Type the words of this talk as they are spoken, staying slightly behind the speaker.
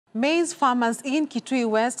Maize farmers in Kitui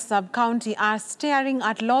West sub-county are staring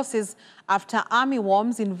at losses after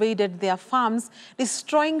armyworms invaded their farms,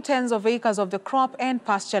 destroying tens of acres of the crop and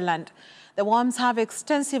pasture land. The worms have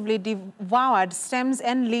extensively devoured stems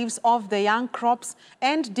and leaves of the young crops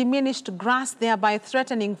and diminished grass, thereby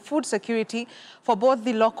threatening food security for both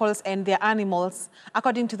the locals and their animals.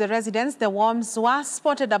 According to the residents, the worms were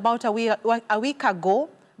spotted about a week ago,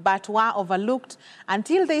 but were overlooked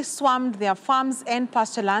until they swarmed their farms and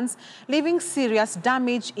pasturelands, leaving serious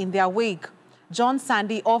damage in their wake. John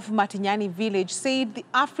Sandy of Matinyani village said the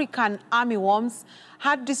African armyworms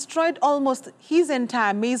had destroyed almost his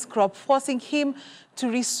entire maize crop, forcing him to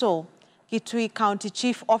resow. Kitui County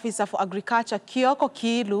Chief Officer for Agriculture Kioko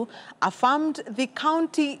Kiilu affirmed the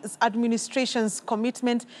county's administration's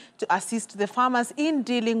commitment to assist the farmers in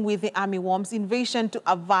dealing with the armyworms invasion to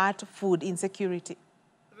avert food insecurity.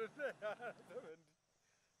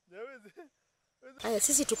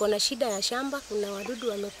 Sisi tuko na shida ya shamba. Kuna wadudu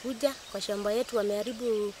wamekuja kwa shamba yetu,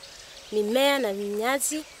 wameharibu mimea na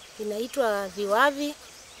nyasi, inaitwa viwavi,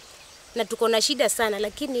 na tuko na shida sana,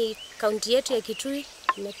 lakini kaunti yetu ya Kitui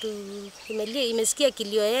imesikia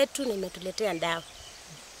kilio yetu na imetuletea dawa.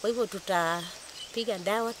 Kwa hivyo tutapiga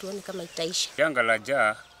dawa tuone kama itaisha. Janga la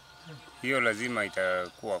njaa hiyo lazima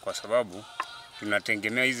itakuwa, kwa sababu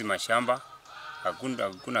tunategemea hizi mashamba.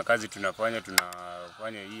 Hakuna kazi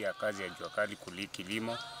tunafanya hii ya kazi ya jua kali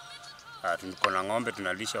kilimo. Tuko na ng'ombe,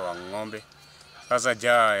 tunalisha wa ng'ombe. Sasa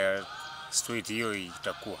njaa ya street hiyo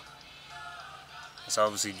itakuwa, kwa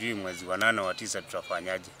sababu sijui mwezi wa 8 wa 9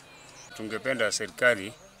 tutafanyaje. Tungependa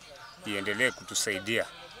serikali iendelee kutusaidia,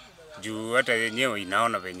 juu hata yenyewe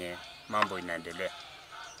inaona venye mambo inaendelea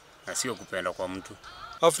na sio kupenda kwa mtu.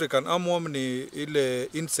 African armyworm ni ile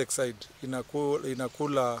insecticide,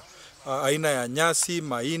 inakula aina ya nyasi,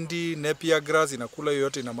 mahindi, napier grass, inakula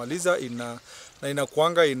yote, inamaliza na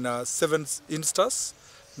inakuanga ina 7 instars,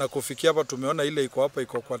 na kufikia hapa tumeona ile iko hapa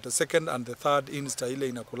iko kwa the second and the third instar ile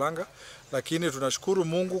inakulanga. Lakini tunashukuru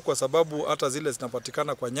Mungu kwa sababu hata zile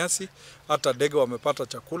zinapatikana kwa nyasi, hata dege wamepata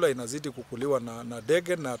chakula, inazidi kukuliwa na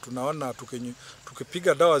dege, na tunaona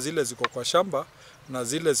tukipiga dawa zile ziko kwa shamba na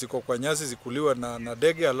zile ziko kwa nyasi zikuliwe na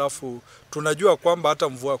dege, alafu tunajua kwamba hata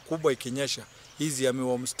mvua kubwa ikinyesha hizi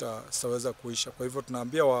armyworms zitaweza kuisha. Kwa hivyo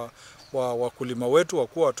tunaambia wakulima wetu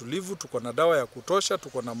wakuwa watulivu, tuko na dawa ya kutosha,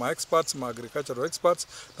 tuko na agricultural experts,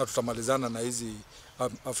 na tutamalizana na hizi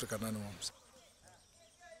African armyworms.